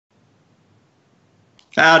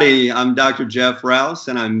Howdy, I'm Dr. Jeff Rouse,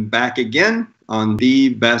 and I'm back again on the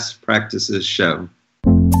Best Practices Show.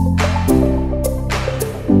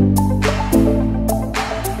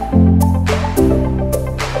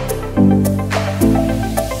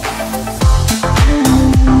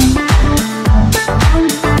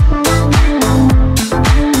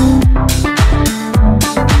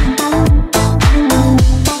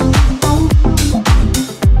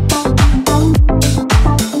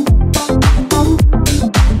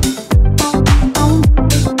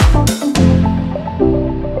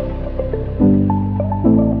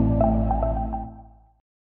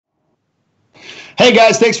 Hey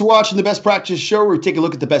guys, thanks for watching the Best Practice Show, where we take a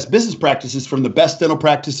look at the best business practices from the best dental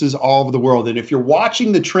practices all over the world. And if you're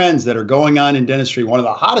watching the trends that are going on in dentistry, one of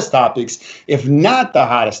the hottest topics, if not the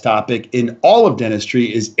hottest topic in all of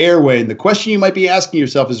dentistry, is Airway. And the question you might be asking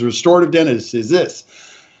yourself as a restorative dentist is this: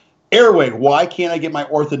 Airway, why can't I get my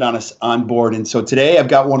orthodontist on board? And so today I've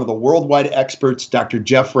got one of the worldwide experts, Dr.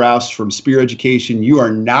 Jeff Rouse from Spear Education. You are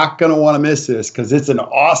not going to want to miss this because it's an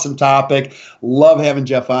awesome topic. Love having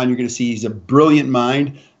Jeff on. You're going to see he's a brilliant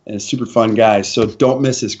mind and a super fun guy. So don't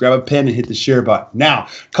miss this. Grab a pen and hit the share button. Now,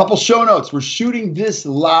 a couple show notes. We're shooting this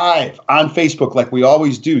live on Facebook like we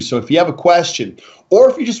always do. So if you have a question or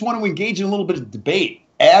if you just want to engage in a little bit of debate,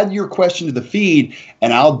 add your question to the feed,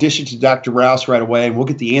 and I'll dish it to Dr. Rouse right away, and we'll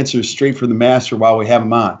get the answers straight from the master while we have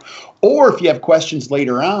him on. Or if you have questions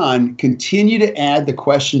later on, continue to add the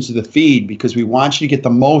questions to the feed because we want you to get the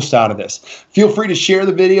most out of this. Feel free to share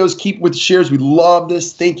the videos. Keep with the shares. We love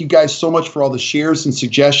this. Thank you guys so much for all the shares and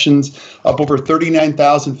suggestions. Up over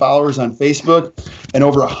 39,000 followers on Facebook, and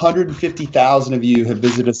over 150,000 of you have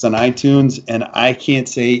visited us on iTunes, and I can't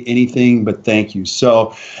say anything but thank you.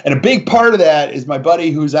 So, and a big part of that is my buddy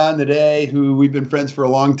who's on today, who we've been friends for a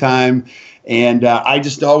long time. And I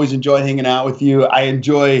just always enjoy hanging out with you. I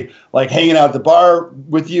enjoy like hanging out at the bar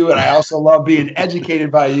with you. And I also love being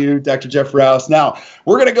educated by you, Dr. Jeff Rouse. Now,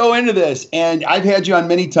 we're going to go into this. And I've had you on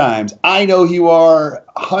many times. I know who you are.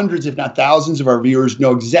 Hundreds, if not thousands of our viewers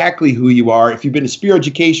know exactly who you are. If you've been to Spear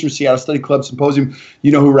Education or Seattle Study Club Symposium,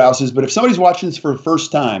 you know who Rouse is. But if somebody's watching this for the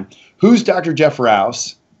first time, who's Dr. Jeff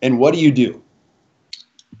Rouse and what do you do?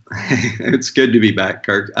 It's good to be back,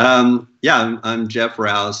 Kirk. I'm Jeff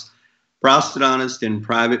Rouse, orthodontist in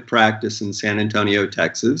private practice in San Antonio,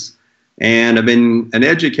 Texas. And I've been an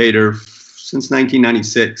educator since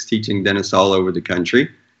 1996, teaching dentists all over the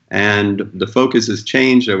country. And the focus has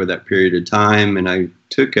changed over that period of time. And I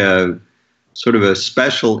took a sort of a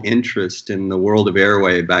special interest in the world of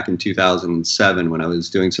Airway back in 2007 when I was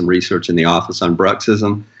doing some research in the office on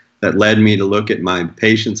bruxism. That led me to look at my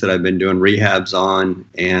patients that I've been doing rehabs on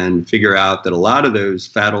and figure out that a lot of those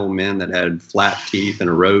fat old men that had flat teeth and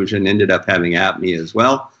erosion ended up having apnea as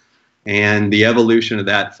well. And the evolution of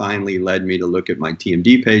that finally led me to look at my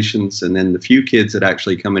TMD patients, and then the few kids that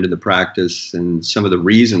actually come into the practice and some of the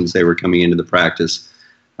reasons they were coming into the practice,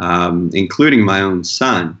 including my own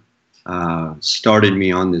son, started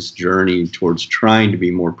me on this journey towards trying to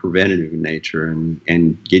be more preventative in nature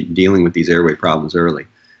and dealing with these airway problems early.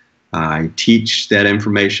 I teach that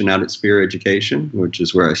information out at Spear Education, which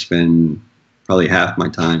is where I spend probably half my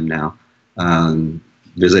time now,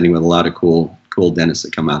 visiting with a lot of cool dentists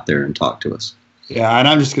that come out there and talk to us. Yeah, and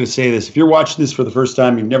I'm just going to say this. If you're watching this for the first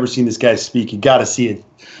time, you've never seen this guy speak, you got to see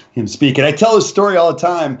him speak. And I tell this story all the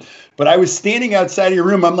time, but I was standing outside of your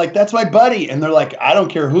room. I'm like, that's my buddy. And they're like, I don't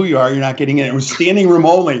care who you are, you're not getting in. It was standing room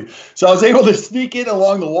only. So I was able to sneak in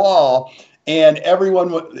along the wall. And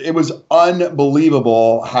everyone, it was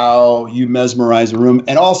unbelievable how you mesmerized the room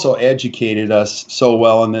and also educated us so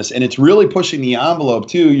well on this. And it's really pushing the envelope,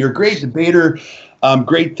 too. You're a great debater,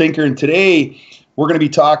 great thinker. And today we're going to be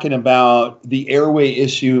talking about the airway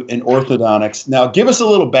issue in orthodontics. Now, give us a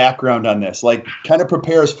little background on this, like kind of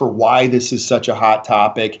prepare us for why this is such a hot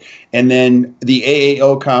topic, and then the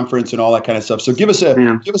AAO conference and all that kind of stuff. So give us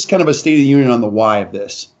kind of a state of the union on the why of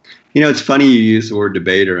this. You know, it's funny you use the word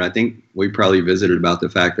debater. I think we probably visited about the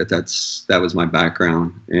fact that that was my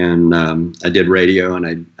background, and I did radio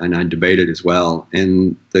and I debated as well.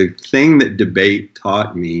 And the thing that debate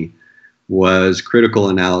taught me was critical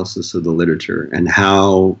analysis of the literature and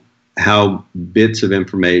how bits of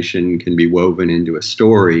information can be woven into a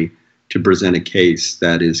story to present a case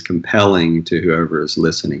that is compelling to whoever is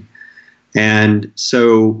listening. And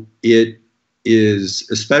so it is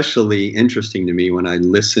especially interesting to me when I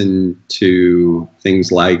listen to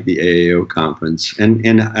things like the AAO conference.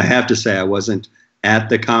 And I have to say, I wasn't at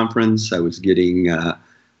the conference. I was getting, I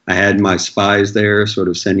had my spies there sort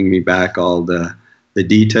of sending me back all the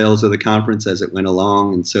details of the conference as it went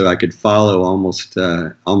along. And so I could follow almost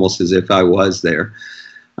as if I was there.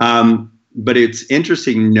 but it's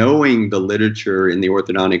interesting knowing the literature in the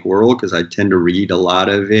orthodontic world, because I tend to read a lot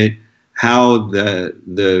of it, how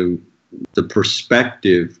the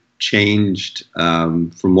perspective changed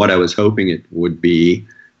from what I was hoping it would be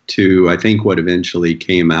to, I think, what eventually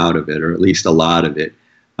came out of it, or at least a lot of it.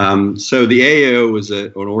 So the AAO was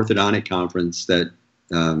an orthodontic conference that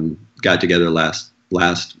got together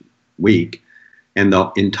last week, and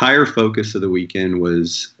the entire focus of the weekend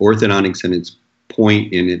was orthodontics and its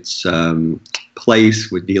point in its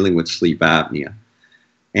place with dealing with sleep apnea.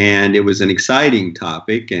 And it was an exciting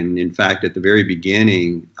topic. And in fact, at the very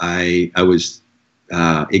beginning, I was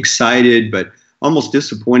excited, but almost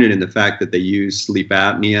disappointed in the fact that they used sleep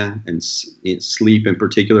apnea and sleep in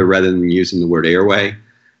particular rather than using the word airway,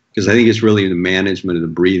 because I think it's really the management of the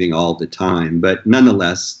breathing all the time. But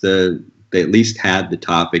nonetheless, they at least had the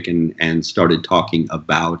topic and started talking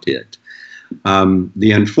about it.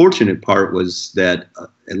 The unfortunate part was that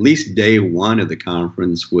at least day one of the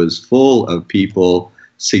conference was full of people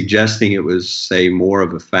suggesting it was, say, more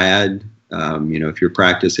of a fad. If your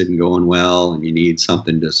practice isn't going well and you need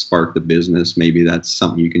something to spark the business, maybe that's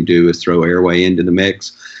something you can do, is throw Airway into the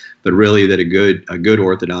mix. But really, that a good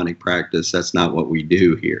orthodontic practice, that's not what we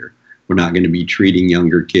do here. We're not going to be treating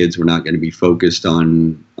younger kids. We're not going to be focused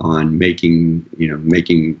on making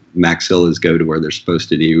maxillas go to where they're supposed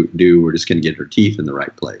to do. We're just going to get their teeth in the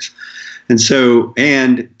right place. And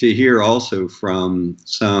to hear also from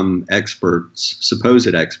some experts,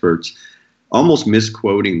 supposed experts, almost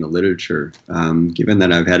misquoting the literature, given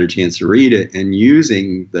that I've had a chance to read it, and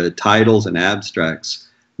using the titles and abstracts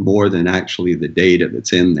more than actually the data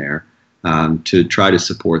that's in there to try to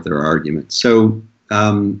support their argument. So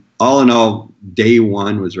all in all, day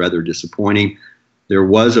one was rather disappointing. There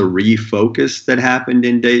was a refocus that happened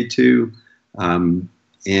in day two,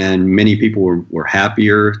 and many people were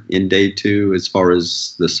happier in day two as far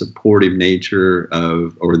as the supportive nature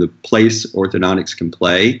of, or the place orthodontics can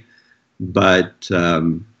play. But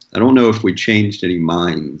I don't know if we changed any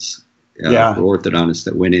minds for orthodontists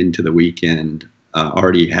that went into the weekend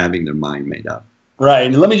already having their mind made up. Right.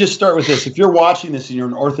 And let me just start with this. If you're watching this and you're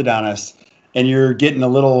an orthodontist and you're getting a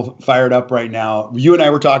little fired up right now, you and I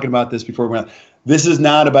were talking about this before we went. This is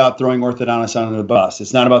not about throwing orthodontists under the bus.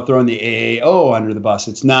 It's not about throwing the AAO under the bus.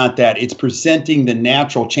 It's not that. It's presenting the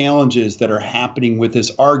natural challenges that are happening with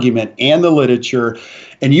this argument and the literature.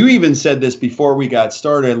 And you even said this before we got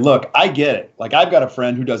started. Look, I get it. Like, I've got a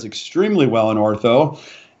friend who does extremely well in ortho,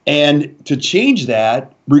 and to change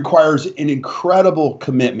that requires an incredible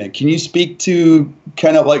commitment. Can you speak to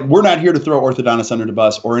kind of like, we're not here to throw orthodontists under the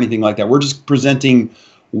bus or anything like that. We're just presenting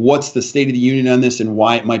what's the state of the union on this and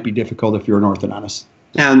why it might be difficult if you're an orthodontist.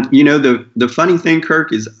 And the funny thing,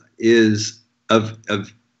 Kirk, is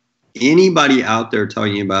of anybody out there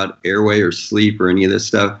talking about Airway or sleep or any of this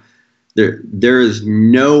stuff, there is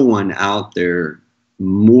no one out there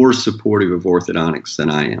more supportive of orthodontics than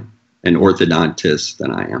I am, and orthodontists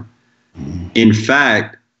than I am. In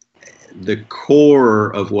fact, the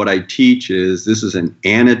core of what I teach is this is an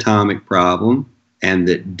anatomic problem, and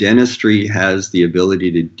that dentistry has the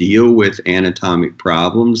ability to deal with anatomic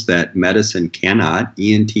problems that medicine cannot.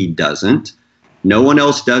 ENT doesn't. No one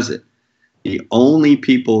else does it. The only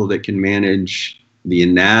people that can manage the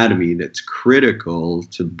anatomy that's critical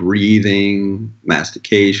to breathing,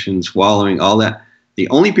 mastication, swallowing, all that, the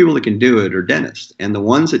only people that can do it are dentists, and the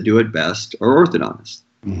ones that do it best are orthodontists.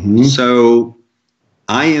 Mm-hmm. So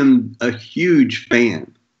I am a huge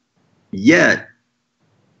fan. Yet,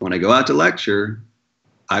 when I go out to lecture,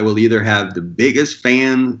 I will either have the biggest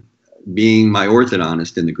fan being my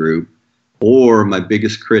orthodontist in the group, or my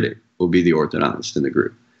biggest critic will be the orthodontist in the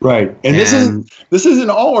group. Right. And this isn't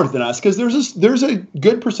all orthodontists, because there's a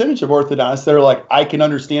good percentage of orthodontists that are like, I can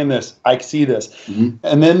understand this, I see this. Mm-hmm.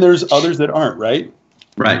 And then there's others that aren't, right?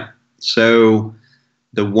 Right. So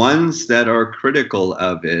the ones that are critical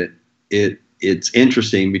of it's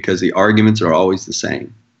interesting because the arguments are always the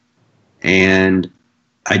same. And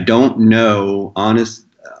I don't know,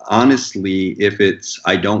 honestly, if it's,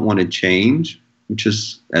 I don't want to change, which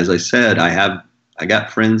is, as I said, I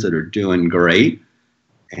got friends that are doing great,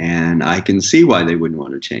 and I can see why they wouldn't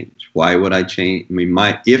want to change. Why would I change? I mean,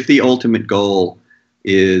 if the ultimate goal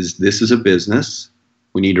is this is a business,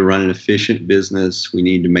 we need to run an efficient business, we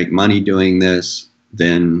need to make money doing this,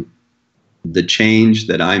 then the change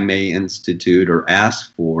that I may institute or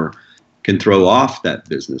ask for can throw off that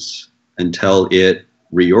business until it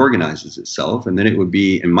reorganizes itself. And then it would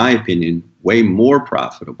be, in my opinion, way more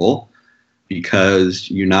profitable, because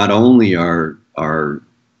you not only are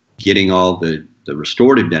getting all the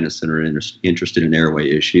restorative dentists that are interested in airway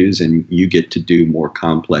issues, and you get to do more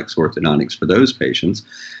complex orthodontics for those patients,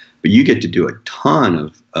 But you get to do a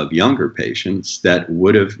ton of younger patients that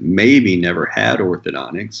would have maybe never had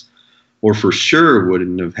orthodontics, or for sure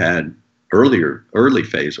wouldn't have had early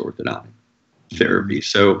phase orthodontic therapy.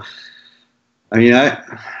 So, I mean,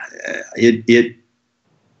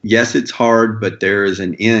 yes, it's hard, but there is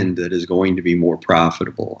an end that is going to be more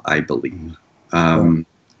profitable, I believe.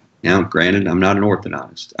 Now, granted, I'm not an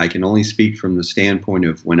orthodontist. I can only speak from the standpoint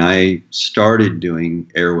of when I started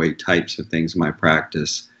doing Airway types of things in my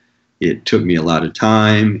practice. It took me a lot of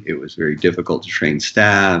time. It was very difficult to train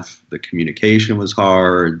staff. The communication was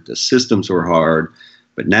hard. The systems were hard.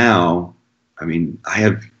 But now, I mean, I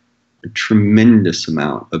have a tremendous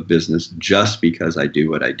amount of business just because I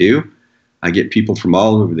do what I do. I get people from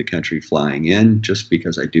all over the country flying in just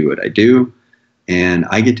because I do what I do. And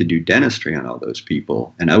I get to do dentistry on all those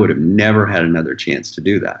people. And I would have never had another chance to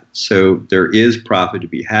do that. So there is profit to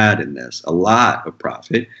be had in this, a lot of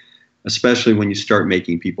profit, especially when you start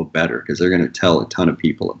making people better, because they're going to tell a ton of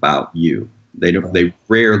people about you. They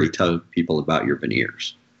rarely tell people about your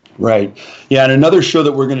veneers. Right. Yeah. And another show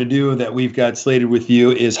that we're going to do that we've got slated with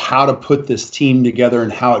you is how to put this team together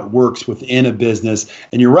and how it works within a business.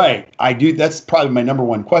 And you're right. I do. That's probably my number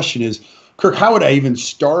one question is, Kirk, how would I even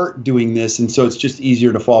start doing this? And so it's just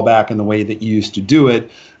easier to fall back in the way that you used to do it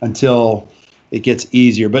until it gets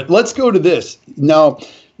easier. But let's go to this. Now,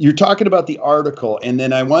 you're talking about the article, and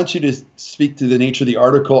then I want you to speak to the nature of the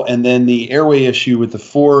article and then the Airway issue with the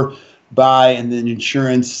 4-buy and then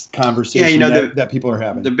insurance conversation that people are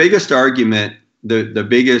having. The biggest argument, the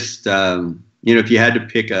biggest, if you had to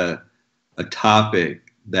pick a topic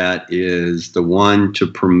that is the one to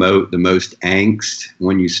promote the most angst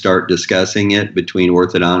when you start discussing it between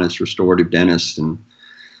orthodontists, restorative dentists, and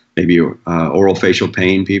maybe oral facial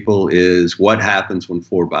pain people is what happens when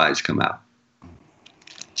 4-buys come out.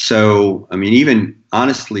 So, I mean, even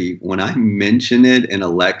honestly, when I mention it in a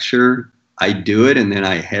lecture, I do it and then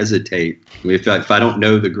I hesitate. If I don't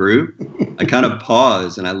know the group, I kind of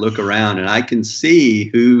pause and I look around and I can see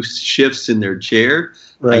who shifts in their chair.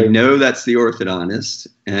 Right. I know that's the orthodontist,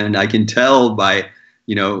 and I can tell by,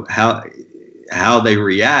 how they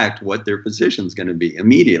react what their position is going to be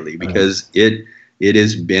immediately, because it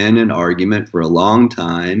has been an argument for a long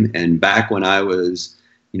time. And back when I was,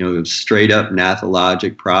 straight up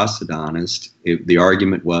nathologic prosthodontist, the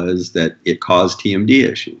argument was that it caused TMD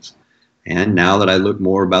issues. And now that I look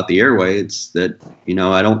more about the Airway, it's that,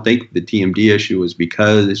 I don't think the TMD issue was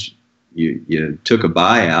because you took a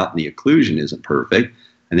buyout and the occlusion isn't perfect.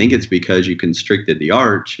 I think it's because you constricted the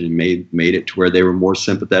arch and made it to where they were more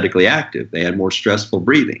sympathetically active. They had more stressful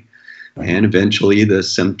breathing. And eventually the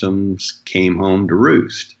symptoms came home to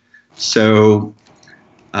roost. So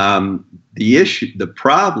the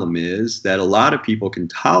problem is that a lot of people can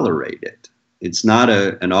tolerate it. It's not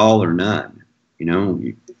an all or none.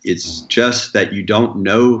 It's just that you don't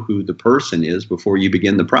know who the person is before you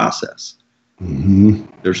begin the process. Mm-hmm.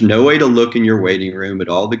 There's no way to look in your waiting room at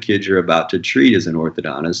all the kids you're about to treat as an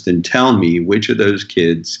orthodontist and tell me which of those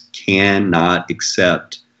kids cannot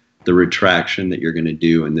accept the retraction that you're going to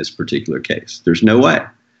do in this particular case. There's no way.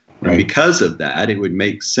 Right. And because of that, it would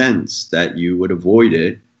make sense that you would avoid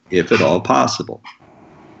it if at all possible.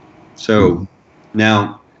 So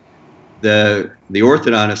now the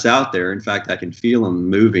orthodontists out there, in fact, I can feel them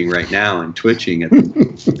moving right now and twitching at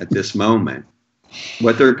this moment.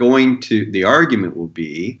 What the argument will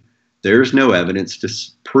be, there's no evidence to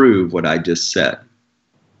prove what I just said.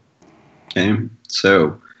 Okay,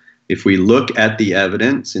 so if we look at the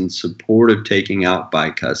evidence in support of taking out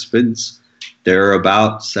bicuspids, there are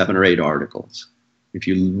about 7 or 8 articles. If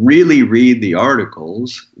you really read the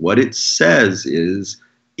articles, what it says is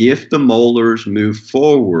if the molars move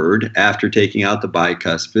forward after taking out the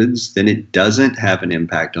bicuspids, then it doesn't have an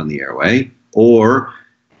impact on the airway, or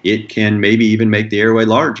it can maybe even make the airway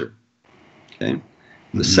larger. Okay.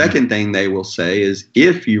 The second thing they will say is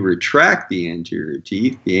if you retract the anterior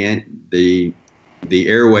teeth, the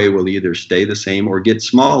airway will either stay the same or get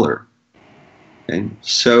smaller. Okay.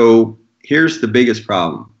 So here's the biggest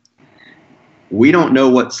problem. We don't know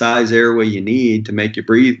what size airway you need to make you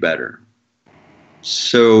breathe better.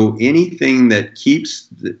 So anything that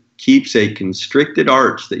keeps a constricted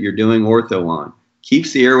arch that you're doing ortho on,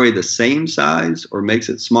 keeps the airway the same size or makes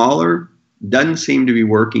it smaller, doesn't seem to be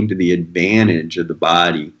working to the advantage of the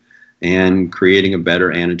body and creating a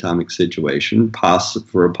better anatomic situation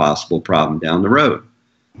for a possible problem down the road.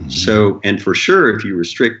 Mm-hmm. So, and for sure, if you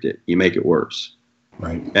restrict it, you make it worse.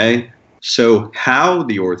 Right. Okay. So how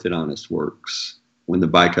the orthodontist works when the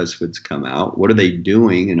bicuspids come out, what are they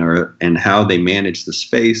doing and how they manage the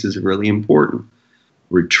space is really important.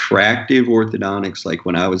 retractive orthodontics, like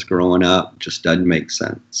when I was growing up, just doesn't make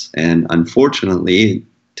sense. And unfortunately, it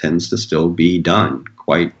tends to still be done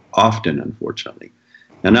quite often, unfortunately.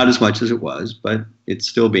 Now, not as much as it was, but it's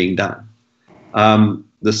still being done.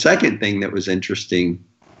 The second thing that was interesting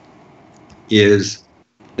is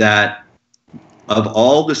that of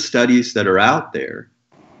all the studies that are out there,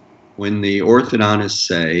 when the orthodontists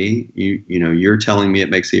say, you're telling me it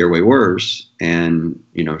makes the airway worse, and,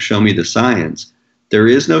 show me the science, there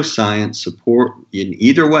is no science support in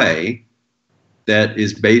either way that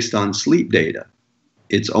is based on sleep data.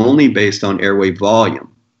 It's only based on airway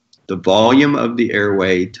volume. The volume of the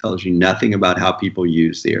airway tells you nothing about how people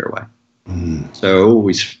use the airway. So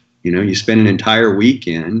you spend an entire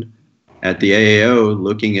weekend at the AAO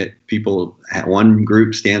looking at people. One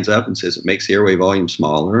group stands up and says it makes the airway volume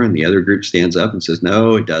smaller, and the other group stands up and says,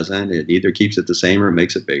 no, it doesn't. It either keeps it the same or it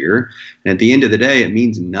makes it bigger. And at the end of the day, it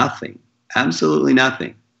means nothing, absolutely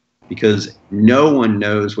nothing, because no one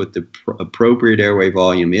knows what the appropriate airway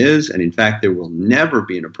volume is. And in fact, there will never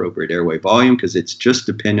be an appropriate airway volume because it's just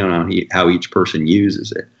dependent on how each person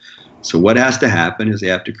uses it. So what has to happen is they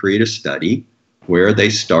have to create a study where they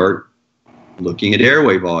start looking at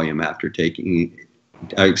airway volume after taking,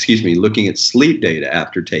 looking at sleep data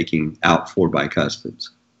after taking out 4 bicuspids.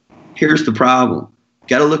 Here's the problem. You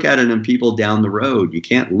got to look at it in people down the road. You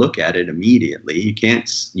can't look at it immediately.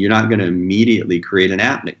 You're not going to immediately create an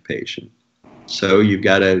apneic patient. So you've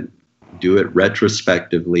got to do it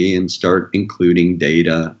retrospectively and start including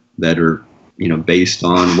data that are, based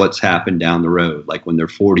on what's happened down the road, like when they're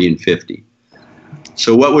 40 and 50.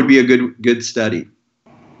 So what would be a good study?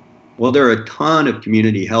 Well, there are a ton of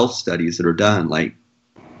community health studies that are done. Like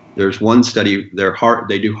there's one study,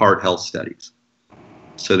 they do heart health studies.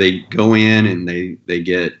 So they go in and they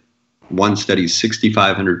get one study,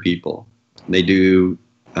 6,500 people. They do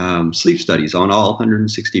sleep studies on all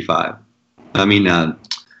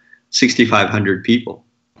 6,500 people.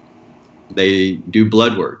 They do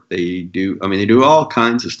blood work. They do all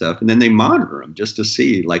kinds of stuff. And then they monitor them just to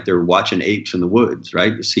see, like they're watching apes in the woods,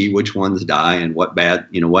 right? To see which ones die and what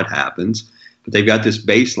happens. But they've got this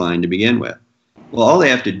baseline to begin with. Well, all they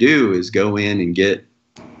have to do is go in and get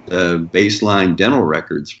the baseline dental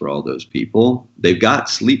records for all those people. They've got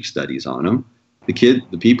sleep studies on them. The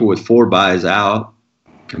people with 4 bis out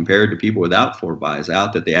compared to people without 4 bis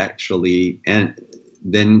out, that they actually, and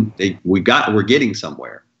then we're getting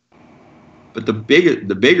somewhere. But the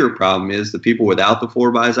bigger problem is the people without the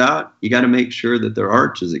 4 bis out, you got to make sure that their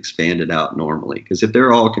arch is expanded out normally. Because if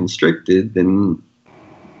they're all constricted, then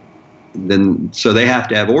so they have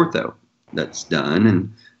to have ortho that's done,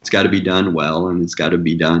 and it's got to be done well, and it's got to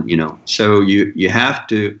be done, So you have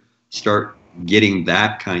to start getting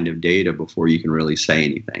that kind of data before you can really say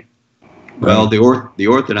anything. Right. Well, the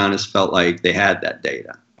orthodontists felt like they had that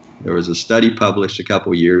data. There was a study published a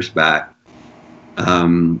couple years back.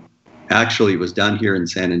 Actually, it was done here in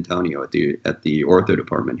San Antonio at the ortho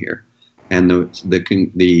department here. And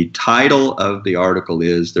the title of the article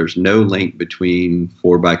is "There's no link between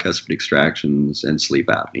 4 bicuspid extractions and sleep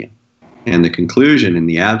apnea." And the conclusion in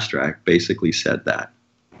the abstract basically said that.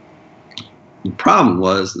 The problem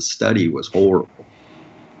was the study was horrible.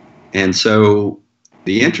 And so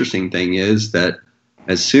the interesting thing is that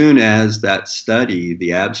as soon as that study,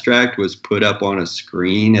 the abstract was put up on a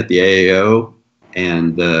screen at the AAO,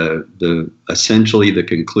 and essentially the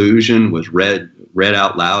conclusion was read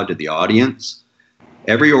out loud to the audience,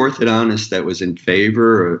 every orthodontist that was in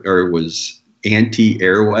favor or was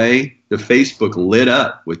anti-airway, the Facebook lit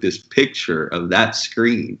up with this picture of that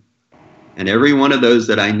screen. And every one of those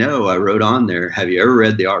that I know, I wrote on there, "Have you ever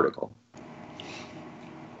read the article?"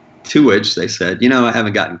 To which they said, "I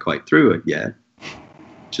haven't gotten quite through it yet.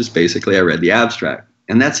 Just basically, I read the abstract."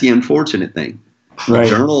 And that's the unfortunate thing. Right.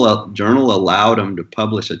 The journal allowed them to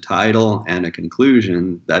publish a title and a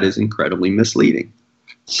conclusion that is incredibly misleading.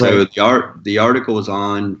 So right. The article was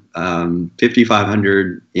on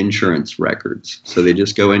 5,500 insurance records. So they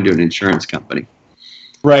just go into an insurance company.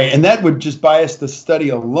 Right, and that would just bias the study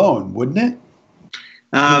alone, wouldn't it?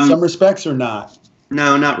 In some respects, or not?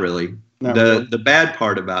 No, not really. The bad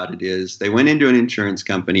part about it is they went into an insurance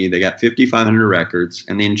company, they got 5,500 records,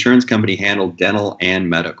 and the insurance company handled dental and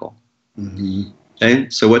medical. Mm-hmm. Okay,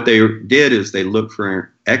 so what they did is they looked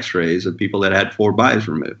for x-rays of people that had 4 bis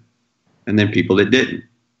removed, and then people that didn't.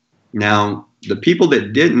 Now, the people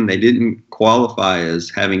that didn't, they didn't qualify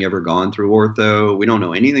as having ever gone through ortho. We don't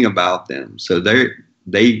know anything about them. So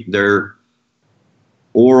their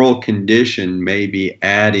oral condition may be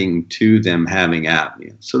adding to them having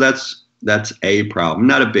apnea. So that's a problem,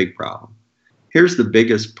 not a big problem. Here's the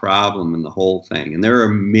biggest problem in the whole thing, and there are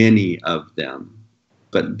many of them.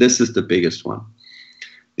 but this is the biggest one.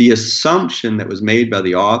 The assumption that was made by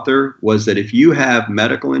the author was that if you have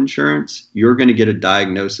medical insurance, you're going to get a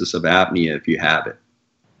diagnosis of apnea if you have it.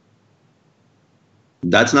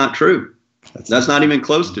 That's not true. That's not even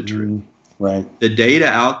close to true. Right. The data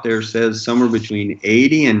out there says somewhere between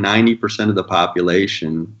 80 and 90% of the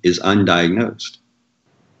population is undiagnosed.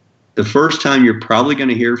 The first time you're probably going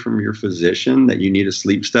to hear from your physician that you need a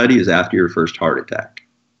sleep study is after your first heart attack.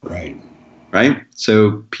 Right. Right?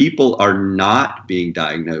 So people are not being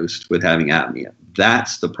diagnosed with having apnea.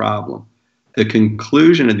 That's the problem. The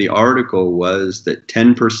conclusion of the article was that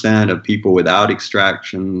 10% of people without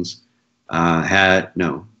extractions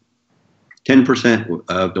 10%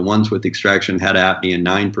 of the ones with extraction had apnea,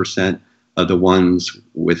 9% of the ones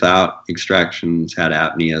without extractions had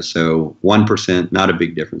apnea. So 1%, not a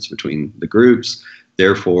big difference between the groups.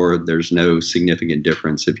 Therefore, there's no significant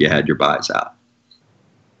difference if you had your buys out.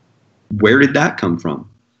 Where did that come from?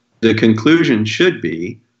 The conclusion should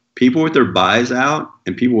be people with their buys out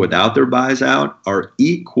and people without their buys out are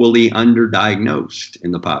equally underdiagnosed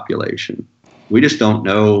in the population. We just don't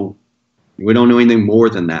know. We don't know anything more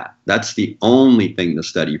than that. That's the only thing the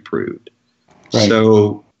study proved. Right.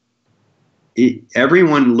 So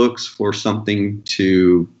everyone looks for something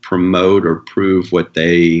to promote or prove what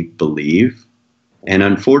they believe. And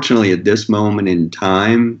unfortunately, at this moment in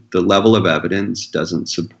time, the level of evidence doesn't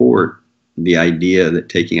support the idea that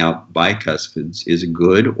taking out bicuspids is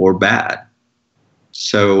good or bad.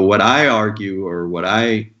 So what I argue, or what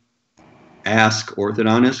I ask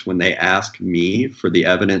orthodontists when they ask me for the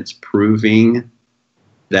evidence proving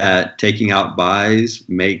that taking out buys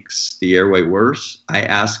makes the airway worse, I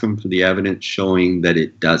ask them for the evidence showing that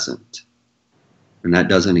it doesn't. And that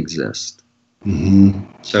doesn't exist. Mm-hmm.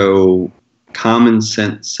 So common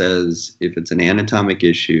sense says if it's an anatomic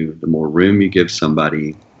issue, the more room you give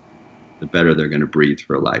somebody, the better they're going to breathe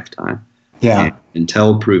for a lifetime. Yeah. And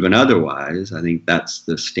until proven otherwise, I think that's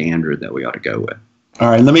the standard that we ought to go with. All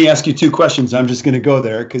right, let me ask you two questions. I'm just going to go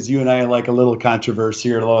there because you and I like a little controversy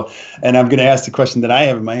here. And I'm going to ask the question that I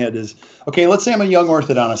have in my head is, okay, let's say I'm a young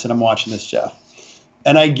orthodontist and I'm watching this, Jeff.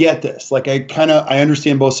 And I get this. Like, I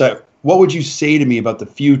understand both sides. What would you say to me about the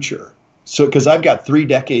future? So, because I've got 3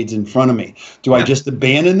 decades in front of me. Do I just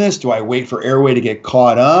abandon this? Do I wait for Airway to get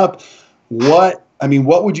caught up? What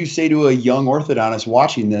would you say to a young orthodontist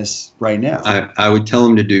watching this right now? I would tell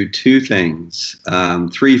them to do 2 things,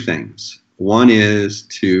 3 things. One is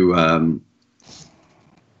to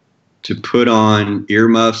put on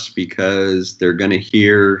earmuffs because they're going to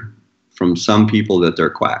hear from some people that they're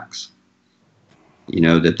quacks,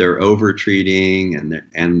 that they're over-treating,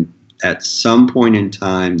 and at some point in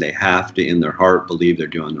time, they have to, in their heart, believe they're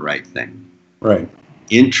doing the right thing. Right.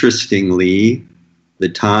 Interestingly, the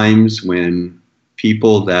times when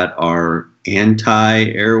people that are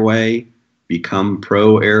anti-airway become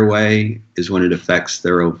pro-airway is when it affects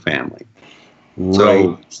their own family. Right.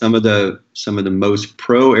 So some of the most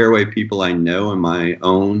pro-airway people I know in my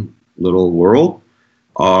own little world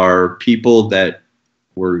are people that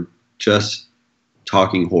were just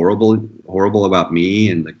talking horrible about me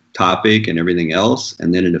and the topic and everything else,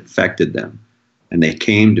 and then it affected them. And they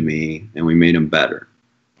came to me and we made them better.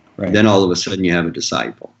 Right. Then all of a sudden you have a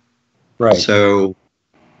disciple. Right. So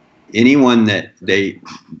anyone that they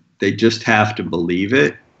just have to believe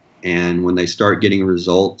it. And when they start getting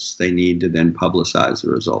results, they need to then publicize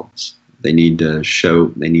the results. They need to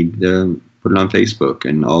put it on Facebook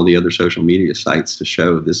and all the other social media sites to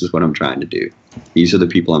show this is what I'm trying to do. These are the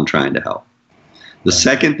people I'm trying to help. The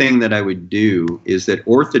second thing that I would do is that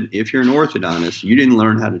if you're an orthodontist, you didn't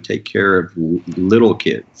learn how to take care of little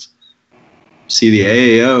kids. See, the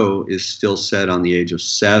AAO is still set on the age of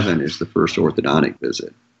 7 as the first orthodontic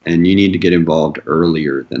visit. And you need to get involved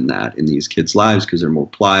earlier than that in these kids' lives because they're more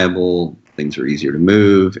pliable, things are easier to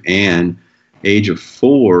move, and age of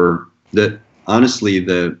 4, honestly,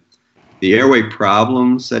 the airway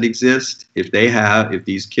problems that exist, if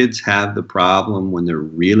these kids have the problem when they're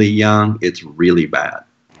really young, it's really bad.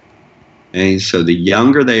 And so the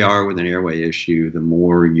younger they are with an airway issue, the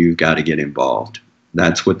more you've got to get involved.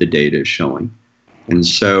 That's what the data is showing. And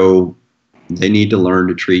so they need to learn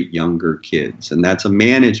to treat younger kids. And that's a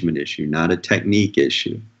management issue, not a technique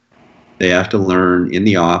issue. They have to learn in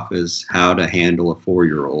the office how to handle a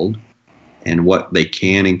 4-year-old and what they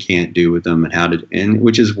can and can't do with them and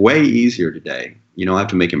which is way easier today. You don't have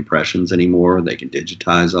to make impressions anymore. They can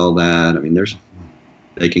digitize all that. I mean,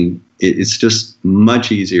 it's just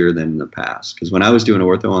much easier than in the past. Because when I was doing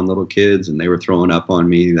ortho on little kids and they were throwing up on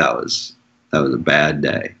me, that was a bad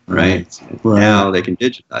day, right? Right. Now they can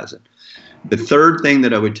digitize it. The third thing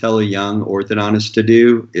that I would tell a young orthodontist to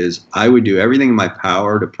do is I would do everything in my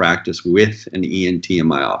power to practice with an ENT in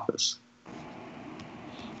my office.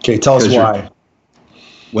 Okay, tell us why.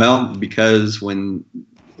 Well, because the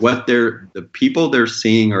people they're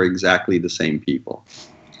seeing are exactly the same people.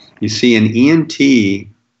 You see, an ENT,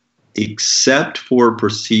 except for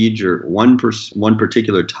procedure, one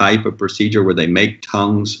particular type of procedure where they make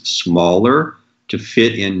tongues smaller to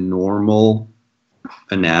fit in normal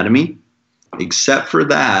anatomy, except for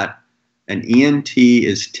that, an ENT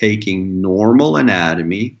is taking normal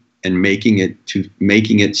anatomy and making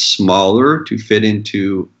it smaller to fit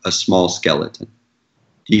into a small skeleton.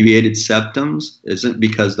 Deviated septums isn't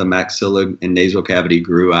because the maxilla and nasal cavity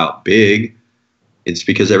grew out big. It's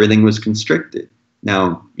because everything was constricted.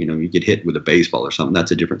 Now, you get hit with a baseball or something,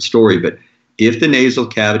 that's a different story. But if the nasal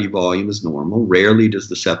cavity volume is normal, rarely does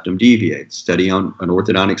the septum deviate. An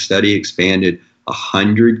orthodontic study expanded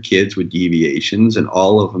 100 kids with deviations, and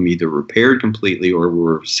all of them either repaired completely or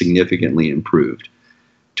were significantly improved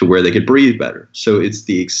to where they could breathe better. So it's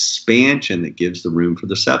the expansion that gives the room for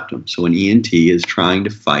the septum. So an ENT is trying to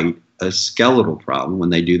fight a skeletal problem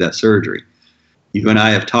when they do that surgery. You and I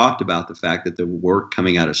have talked about the fact that the work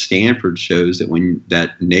coming out of Stanford shows that when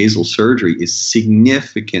that nasal surgery is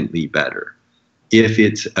significantly better if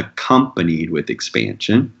it's accompanied with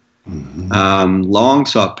expansion. Mm-hmm. Long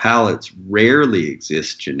soft palates rarely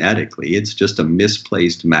exist genetically. It's just a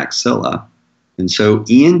misplaced maxilla. And so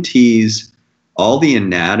ENTs, all the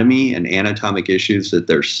anatomy and anatomic issues that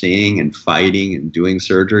they're seeing and fighting and doing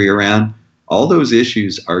surgery around, all those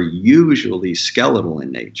issues are usually skeletal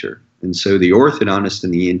in nature. And so the orthodontist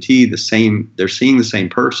and the ENT, they're seeing the same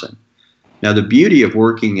person. Now, the beauty of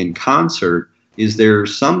working in concert is there are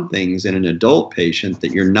some things in an adult patient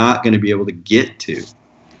that you're not going to be able to get to.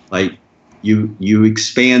 Like you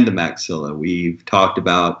expand the maxilla. We've talked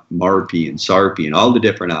about MARPI and SARPI and all the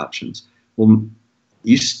different options. Well,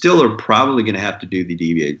 you still are probably going to have to do the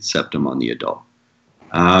deviated septum on the adult.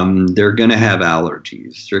 They're going to have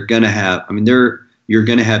allergies. They're going to have, you're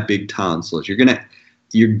going to have big tonsils. You're going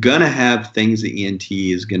to have things the ENT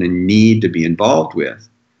is going to need to be involved with.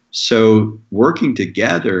 So working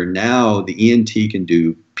together, now the ENT can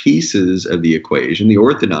do pieces of the equation. The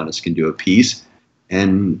orthodontist can do a piece,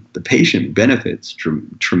 and the patient benefits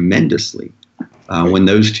tremendously when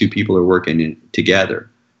those two people are working together.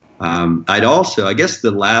 I guess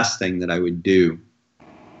the last thing that I would do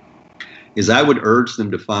is I would urge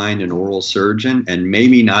them to find an oral surgeon, and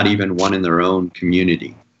maybe not even one in their own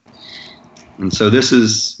community. And so this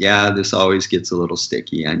always gets a little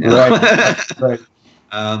sticky, I know. Right.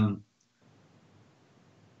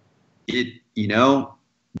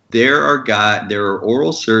 There are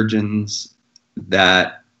oral surgeons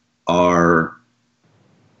that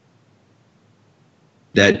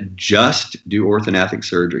just do orthodontic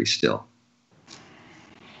surgery still.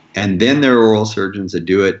 And then there are oral surgeons that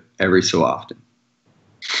do it every so often.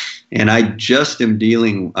 And I've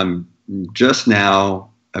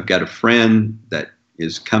got a friend that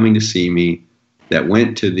is coming to see me that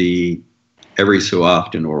went to the every so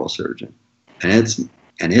often oral surgeon. And it's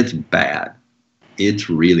bad. It's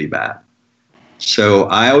really bad. So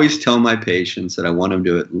I always tell my patients that I want them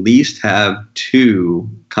to at least have 2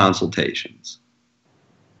 consultations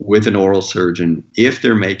with an oral surgeon if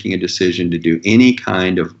they're making a decision to do any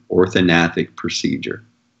kind of orthodontic procedure.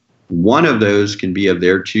 One of those can be of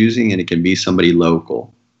their choosing, and it can be somebody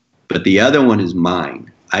local. But the other one is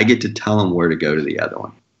mine. I get to tell them where to go to the other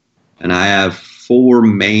one. And I have 4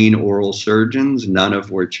 main oral surgeons, none of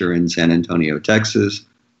which are in San Antonio, Texas.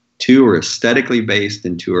 2 are aesthetically based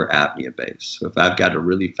and 2 are apnea based. So if I've got a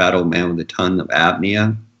really fat old man with a ton of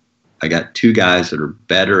apnea, I got 2 guys that are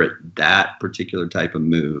better at that particular type of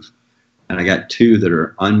move. And I got 2 that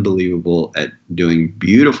are unbelievable at doing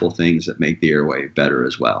beautiful things that make the airway better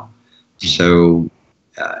as well. So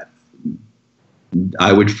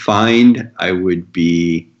I would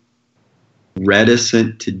be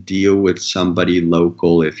reticent to deal with somebody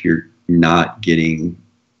local if you're not getting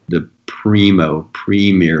the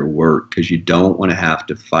premier work, because you don't want to have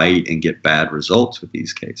to fight and get bad results with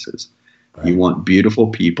these cases. Right. You want beautiful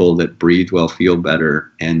people that breathe well, feel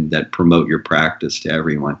better, and that promote your practice to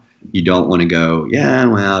everyone. You don't want to go,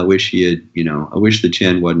 I wish the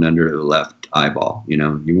chin wasn't under the left eyeball. You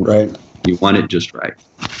want it just right.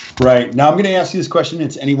 Right. Now I'm going to ask you this question.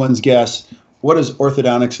 It's anyone's guess. What does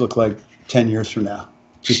orthodontics look like 10 years from now?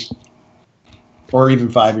 Or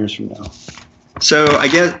even 5 years from now? So I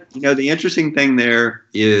guess, the interesting thing there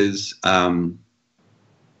is, and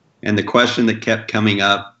the question that kept coming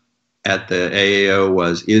up at the AAO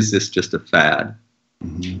was, is this just a fad?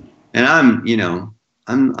 Mm-hmm. And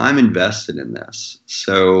I'm invested in this,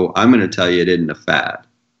 so I'm going to tell you it isn't a fad.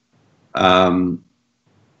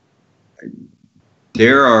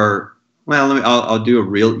 There are, well, I'll do a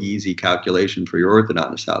real easy calculation for your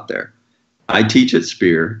orthodontist out there. I teach at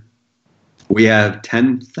Spear. We have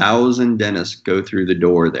 10,000 dentists go through the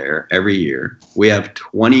door there every year. We have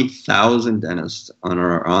 20,000 dentists on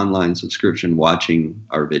our online subscription watching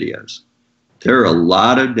our videos. There are a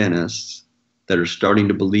lot of dentists that are starting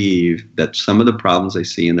to believe that some of the problems they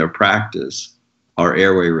see in their practice are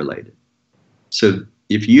airway related. So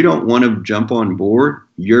if you don't want to jump on board,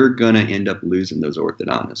 you're going to end up losing those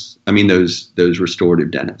orthodontists. I mean, those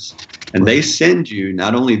restorative dentists. And they send you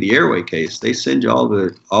not only the airway case, they send you all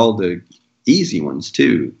the easy ones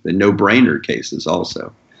too, the no-brainer cases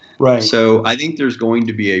also. Right. So I think there's going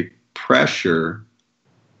to be a pressure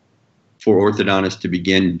for orthodontists to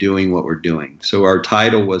begin doing what we're doing. So our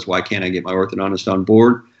title was, why can't I get my orthodontist on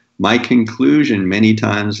board? My conclusion many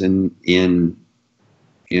times in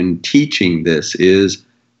teaching this is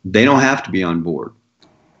they don't have to be on board.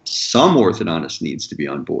 Some orthodontist needs to be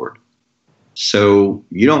on board. So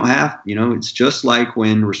you don't have, it's just like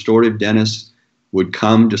when restorative dentists would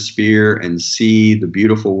come to Spear and see the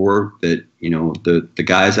beautiful work that, the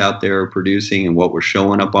guys out there are producing and what we're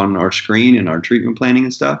showing up on our screen and our treatment planning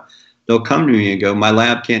and stuff. They'll come to me and go, my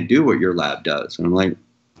lab can't do what your lab does. And I'm like,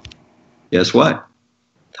 guess what?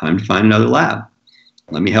 Time to find another lab.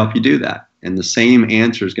 Let me help you do that. And the same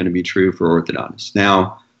answer is going to be true for orthodontists.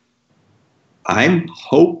 Now, I'm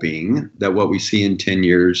hoping that what we see in 10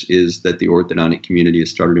 years is that the orthodontic community has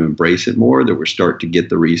started to embrace it more, that we're starting to get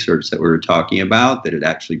the research that we were talking about, that it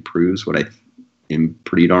actually proves what I am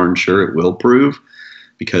pretty darn sure it will prove,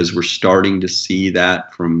 because we're starting to see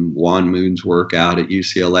that from Juan Moon's work out at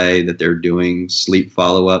UCLA, that they're doing sleep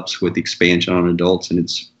follow-ups with expansion on adults, and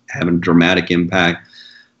it's having a dramatic impact.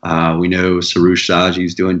 We know Sarush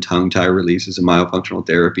Saji's doing tongue tie releases in myofunctional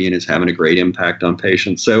therapy, and it's having a great impact on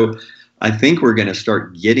patients. So I think we're going to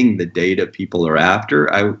start getting the data people are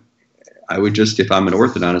after. I would just, if I'm an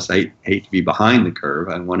orthodontist, I hate to be behind the curve.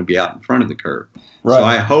 I want to be out in front of the curve. Right. So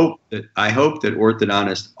I hope that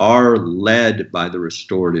orthodontists are led by the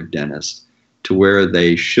restorative dentist to where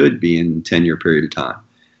they should be in a 10-year period of time.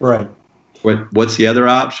 Right. What's the other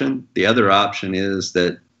option? The other option is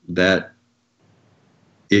that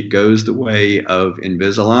it goes the way of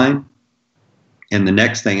Invisalign. And the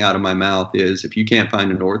next thing out of my mouth is, if you can't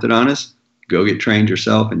find an orthodontist, go get trained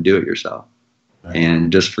yourself and do it yourself. Right.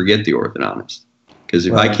 And just forget the orthodontist. Because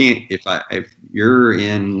if you're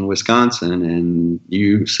in Wisconsin and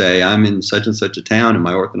you say, I'm in such and such a town and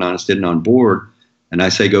my orthodontist isn't on board, and I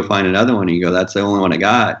say, go find another one, and you go, that's the only one I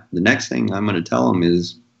got. The next thing I'm going to tell them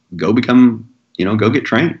is go get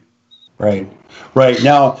trained. Right. Right.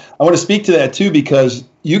 Now, I want to speak to that too, because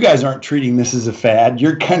you guys aren't treating this as a fad.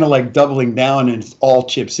 You're kind of like doubling down and it all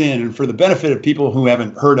chips in. And for the benefit of people who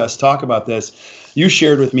haven't heard us talk about this, you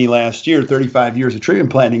shared with me last year, 35 years of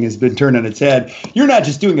treatment planning has been turned on its head. You're not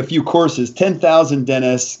just doing a few courses, 10,000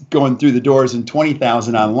 dentists going through the doors and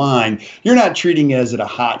 20,000 online. You're not treating it as a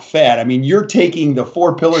hot fad. I mean, you're taking the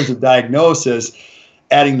 4 pillars of diagnosis,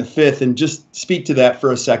 adding the 5th, and just speak to that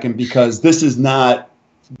for a second, because this is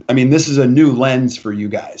a new lens for you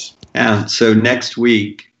guys. Yeah. So next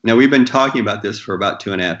week, now we've been talking about this for about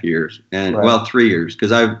 2.5 years, and right. Well, 3 years,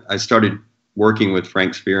 because I started working with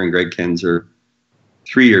Frank Spear and Greg Kinzer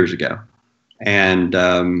 3 years ago, and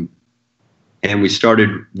we started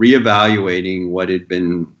reevaluating what had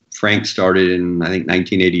been. Frank started in, I think,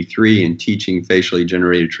 1983 in teaching facially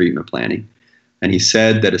generated treatment planning, and he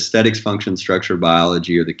said that aesthetics, function, structure,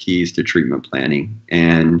 biology are the keys to treatment planning,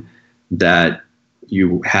 and that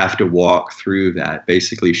you have to walk through that.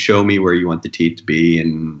 Basically, show me where you want the teeth to be,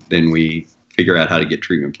 and then we figure out how to get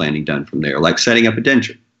treatment planning done from there, like setting up a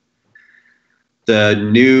denture. The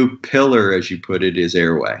new pillar, as you put it, is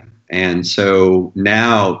Airway. And so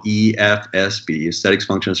now EFSB, Aesthetics,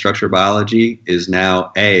 Function, Structure, Biology, is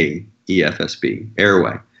now EFSB,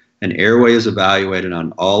 Airway. And Airway is evaluated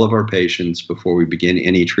on all of our patients before we begin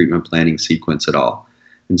any treatment planning sequence at all.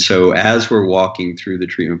 And so as we're walking through the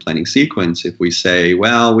treatment planning sequence, if we say,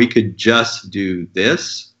 well, we could just do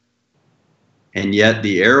this, and yet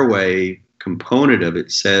the Airway component of it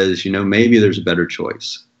says, maybe there's a better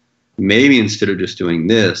choice. Maybe instead of just doing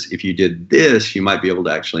this, if you did this, you might be able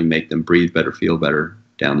to actually make them breathe better, feel better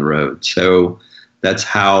down the road. So that's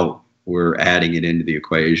how we're adding it into the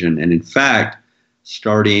equation. And in fact,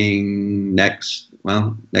 starting next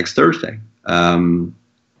Thursday,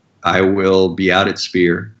 I will be out at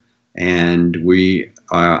Spear, and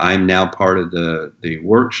I'm now part of the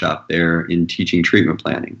workshop there in teaching treatment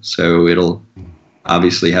planning. So it'll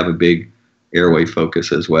obviously have a big airway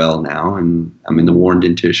focus as well now, and I'm in the Warren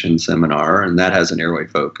Dentition seminar, and that has an airway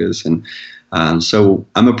focus. And so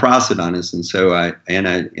I'm a prosthodontist, and so I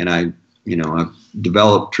I've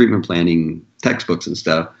developed treatment planning textbooks and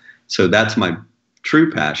stuff. So that's my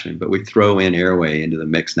true passion. But we throw in airway into the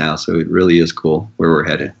mix now, so it really is cool where we're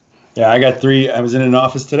headed. Yeah, I got 3. I was in an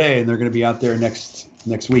office today, and they're going to be out there next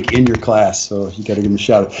week in your class. So you got to give them a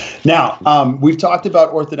shout out. Now, we've talked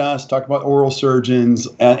about orthodontists, talked about oral surgeons,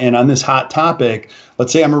 and on this hot topic,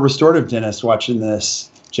 let's say I'm a restorative dentist watching this,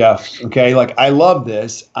 Jeff. Okay, like I love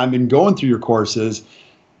this. I've been going through your courses,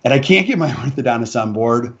 and I can't get my orthodontist on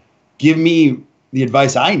board. Give me the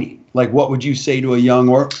advice I need. Like, what would you say to a young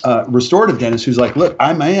restorative dentist who's like, look,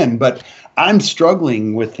 I'm in, but I'm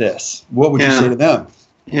struggling with this? What would you say to them?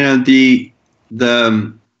 The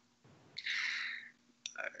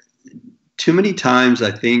too many times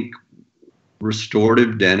I think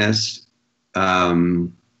restorative dentists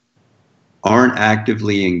aren't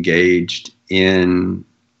actively engaged in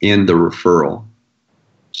the referral.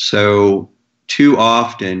 So too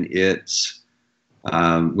often it's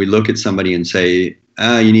we look at somebody and say,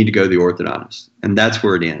 you need to go to the orthodontist, and that's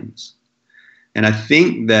where it ends. And I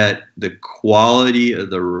think that the quality of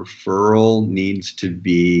the referral needs to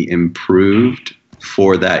be improved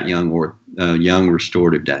for that young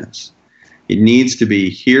restorative dentist. It needs to be,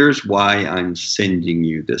 here's why I'm sending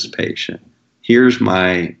you this patient. Here's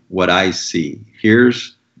what I see.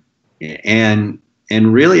 And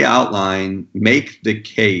really outline, make the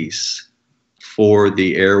case for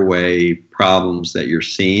the airway problems that you're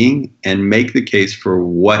seeing, and make the case for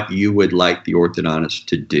what you would like the orthodontist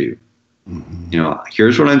to do. Mm-hmm.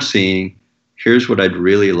 Here's what I'm seeing. Here's what I'd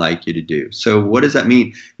really like you to do. So what does that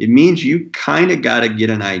mean? It means you kind of got to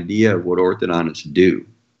get an idea of what orthodontists do,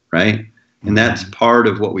 right? Mm-hmm. And that's part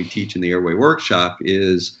of what we teach in the airway workshop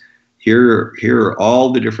is here are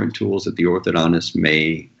all the different tools that the orthodontist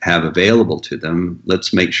may have available to them.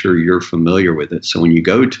 Let's make sure you're familiar with it. So when you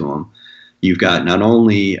go to them, you've got not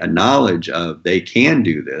only a knowledge of they can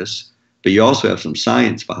do this, but you also have some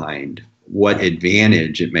science behind what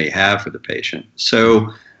advantage it may have for the patient.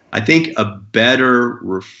 So I think a better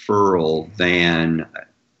referral than,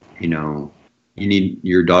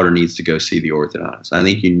 your daughter needs to go see the orthodontist. I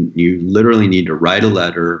think you literally need to write a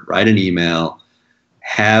letter, write an email,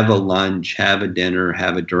 have a lunch, have a dinner,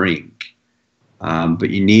 have a drink. But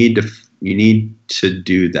you need to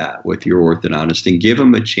do that with your orthodontist and give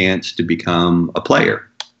them a chance to become a player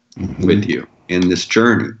with you in this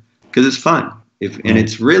journey, because it's fun. And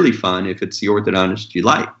it's really fun if it's the orthodontist you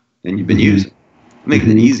like and you've been using. Makes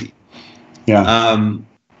it easy. Yeah.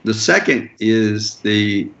 The second is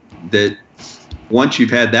that once you've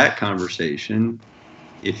had that conversation,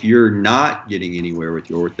 if you're not getting anywhere with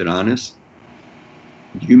your orthodontist,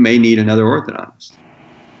 you may need another orthodontist.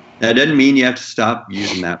 That doesn't mean you have to stop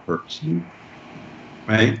using that person,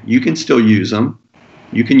 right? You can still use them.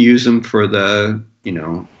 You can use them for the,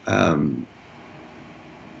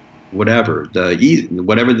 whatever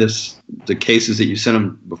the cases that you sent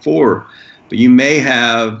them before, but you may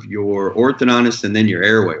have your orthodontist and then your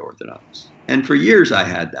airway orthodontist. And for years I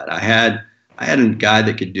had that. I had a guy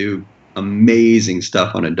that could do amazing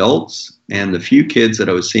stuff on adults, and the few kids that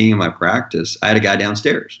I was seeing in my practice, I had a guy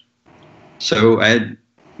downstairs. So I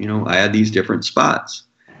had these different spots.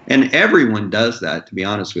 And everyone does that, to be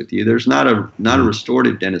honest with you. There's not a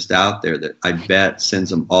restorative dentist out there that I bet sends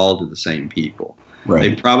them all to the same people.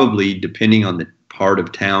 Right. They probably, depending on the part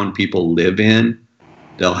of town people live in,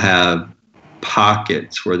 they'll have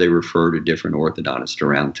pockets where they refer to different orthodontists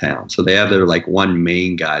around town. So they have their one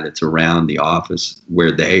main guy that's around the office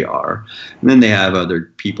where they are. And then they have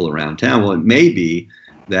other people around town. Well, it may be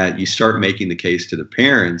that you start making the case to the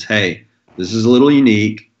parents, hey, this is a little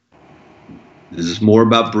unique. This is more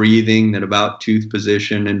about breathing than about tooth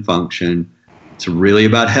position and function. It's really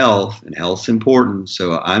about health, and health's important.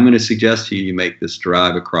 So I'm going to suggest to you make this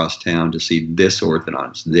drive across town to see this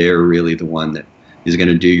orthodontist. They're really the one that is going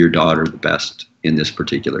to do your daughter the best in this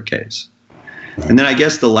particular case. Right. And then I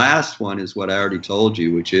guess the last one is what I already told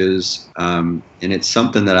you, which is, and it's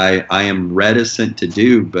something that I am reticent to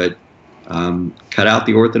do, but cut out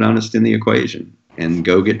the orthodontist in the equation and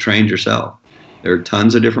go get trained yourself. There are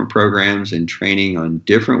tons of different programs and training on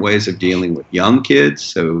different ways of dealing with young kids.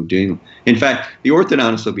 So in fact, the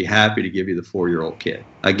orthodontist will be happy to give you the 4-year-old kid.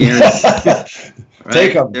 Again, right?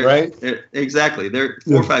 Take them, right? Exactly. They're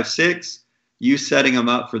 4, 5, 6. You setting them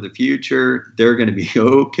up for the future. They're going to be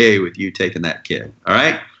okay with you taking that kid. All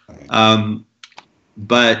right.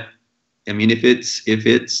 But I mean, if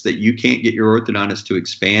it's that you can't get your orthodontist to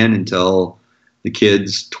expand until the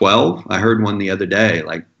kid's 12, I heard one the other day,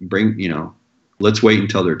 let's wait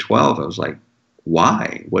until they're 12. I was like,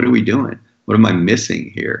 why? What are we doing? What am I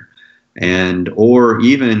missing here? And, or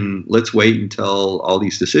even let's wait until all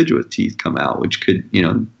these deciduous teeth come out, which could,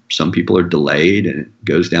 some people are delayed and it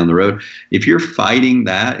goes down the road. If you're fighting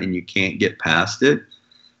that and you can't get past it,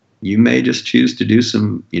 you may just choose to do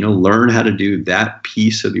some, learn how to do that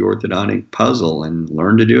piece of the orthodontic puzzle and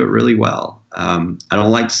learn to do it really well. I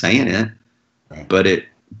don't like saying it, but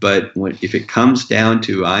if it comes down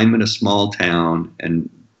to I'm in a small town and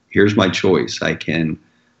here's my choice, I can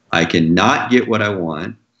not get what I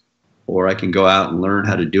want, or I can go out and learn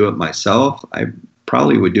how to do it myself. I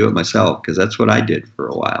probably would do it myself because that's what I did for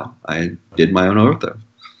a while. I did my own ortho.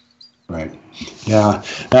 Right. Yeah.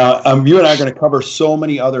 Now, you and I are going to cover so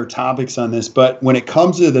many other topics on this, but when it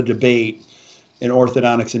comes to the debate in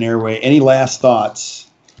orthodontics and airway, any last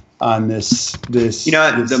thoughts on this?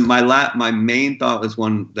 My main thought was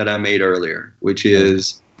one that I made earlier, which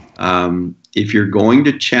is if you're going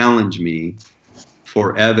to challenge me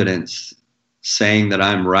for evidence saying that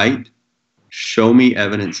I'm right, show me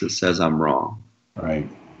evidence that says I'm wrong. Right.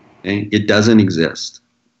 And it doesn't exist.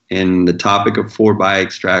 In the topic of 4-buy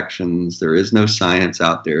extractions, there is no science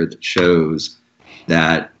out there that shows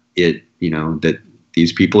that that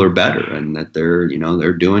these people are better and that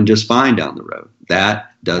they're doing just fine down the road.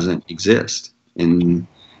 That doesn't exist. In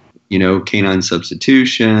canine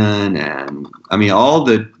substitution and all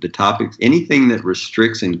the topics, anything that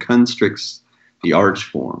restricts and constricts the arch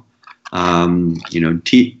form.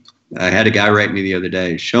 I had a guy write me the other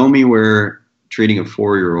day, show me where treating a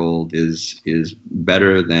 4-year-old is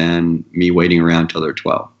better than me waiting around till they're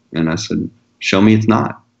 12. And I said, show me it's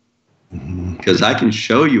not. Because I can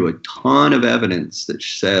show you a ton of evidence that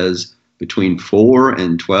says between 4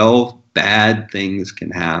 and 12, bad things can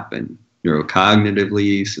happen.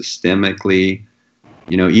 Neurocognitively, systemically,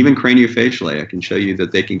 even craniofacially, I can show you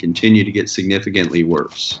that they can continue to get significantly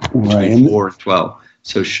worse. Between 4 and 12.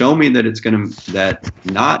 So show me that that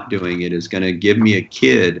not doing it is going to give me a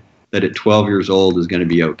kid that at 12 years old is going to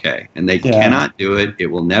be okay. And they cannot do it. It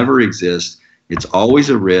will never exist. It's always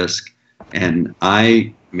a risk. And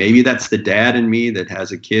maybe that's the dad in me that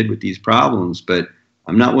has a kid with these problems, but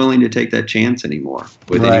I'm not willing to take that chance anymore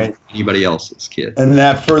with anybody else's kid. And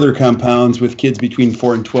that further compounds with kids between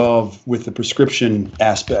 4 and 12 with the prescription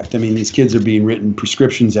aspect. These kids are being written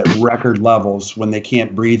prescriptions at record levels when they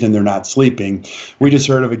can't breathe and they're not sleeping. We just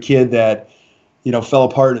heard of a kid that, fell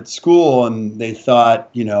apart at school and they thought,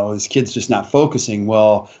 his kid's just not focusing.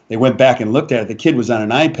 Well, they went back and looked at it. The kid was on an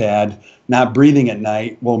iPad, not breathing at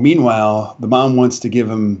night. Well, meanwhile, the mom wants to give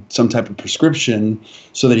him some type of prescription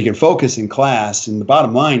so that he can focus in class. And the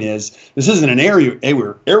bottom line is, this isn't an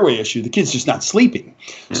airway issue. The kid's just not sleeping.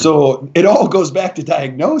 Yeah. So it all goes back to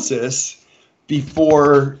diagnosis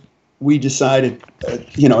before we decided,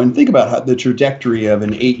 and think about how the trajectory of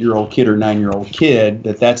an 8-year-old kid or 9-year-old kid,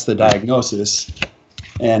 that's the diagnosis.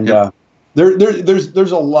 And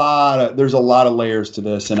there's a lot of layers to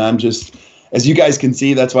this. And I'm just, as you guys can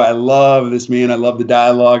see, that's why I love this, man. I love the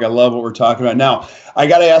dialogue. I love what we're talking about. Now, I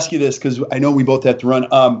got to ask you this because I know we both have to run.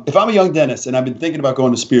 If I'm a young dentist and I've been thinking about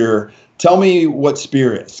going to Spear, tell me what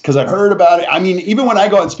Spear is, because I've heard about it. Even when I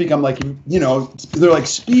go out and speak, I'm like, they're like,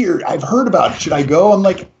 Spear, I've heard about it. Should I go? I'm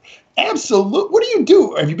like, absolutely. What do you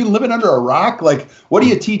do? Have you been living under a rock? Like, what do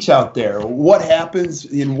you teach out there? What happens?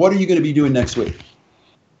 And what are you going to be doing next week?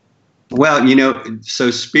 Well,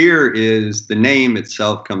 so Spear is, the name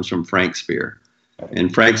itself comes from Frank Spear.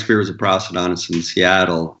 And Frank Spear was a prosthodontist in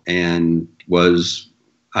Seattle and was,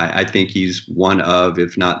 I think he's one of,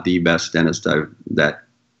 if not the best dentist that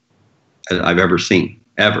I've ever seen,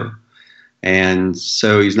 ever. And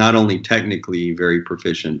so he's not only technically very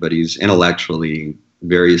proficient, but he's intellectually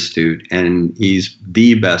very astute, and he's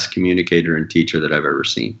the best communicator and teacher that I've ever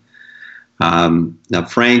seen. Now,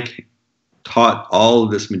 Frank taught all of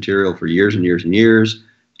this material for years and years and years,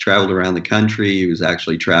 traveled around the country. He was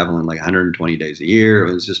actually traveling like 120 days a year.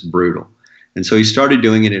 It was just brutal. And so he started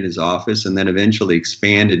doing it in his office and then eventually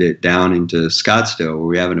expanded it down into Scottsdale, where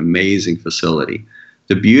we have an amazing facility.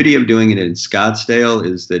 The beauty of doing it in Scottsdale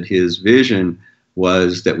is that his vision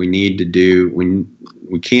was that we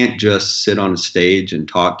can't just sit on a stage and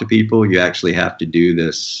talk to people. You actually have to do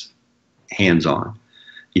this hands-on.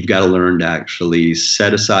 You've got to learn to actually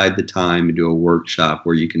set aside the time and do a workshop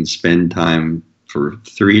where you can spend time for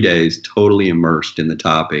 3 days totally immersed in the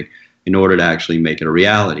topic in order to actually make it a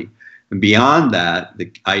reality. And beyond that,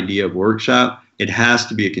 the idea of workshop, it has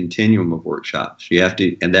to be a continuum of workshops. You have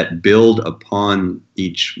to, and that build upon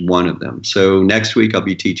each one of them. So next week I'll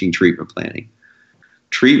be teaching treatment planning.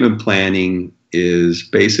 Treatment planning is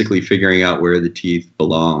basically figuring out where the teeth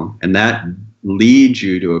belong. And that leads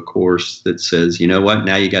you to a course that says, you know what,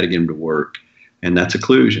 now you got to get them to work. And that's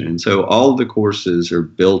occlusion. And so all of the courses are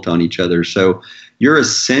built on each other. So you're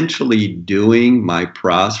essentially doing my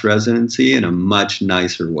pros residency in a much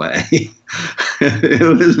nicer way.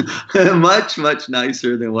 It was much, much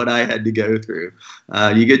nicer than what I had to go through.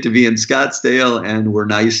 You get to be in Scottsdale and we're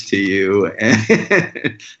nice to you,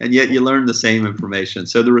 and yet you learn the same information.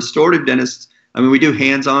 So the restorative dentists, I mean, we do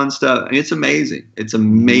hands-on stuff, and it's amazing. It's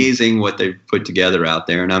amazing what they've put together out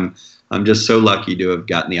there, and I'm just so lucky to have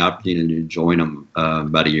gotten the opportunity to join them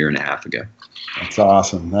about 1.5 years ago. That's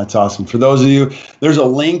awesome. That's awesome. For those of you, there's a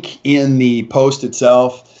link in the post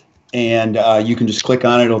itself, and you can just click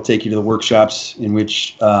on it. It'll take you to the workshops in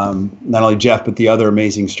which not only Jeff, but the other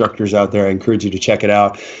amazing instructors out there. I encourage you to check it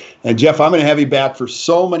out. And Jeff, I'm going to have you back for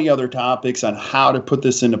so many other topics on how to put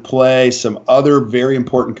this into play, some other very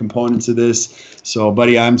important components of this. So,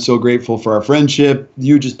 buddy, I'm so grateful for our friendship,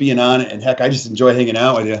 you just being on it, and heck, I just enjoy hanging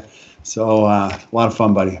out with you. So a lot of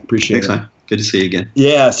fun, buddy. Appreciate it. Thanks, man. Good to see you again.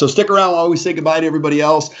 Yeah, so stick around. I'll always say goodbye to everybody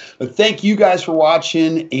else. But thank you guys for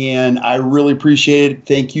watching, and I really appreciate it.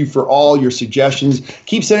 Thank you for all your suggestions.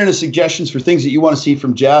 Keep sending us suggestions for things that you want to see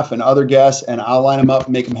from Jeff and other guests, and I'll line them up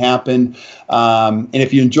and make them happen. And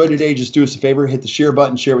if you enjoyed today, just do us a favor. Hit the share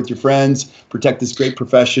button, share with your friends. Protect this great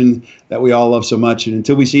profession that we all love so much. And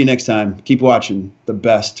until we see you next time, keep watching the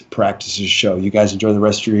Best Practices Show. You guys enjoy the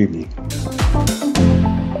rest of your evening.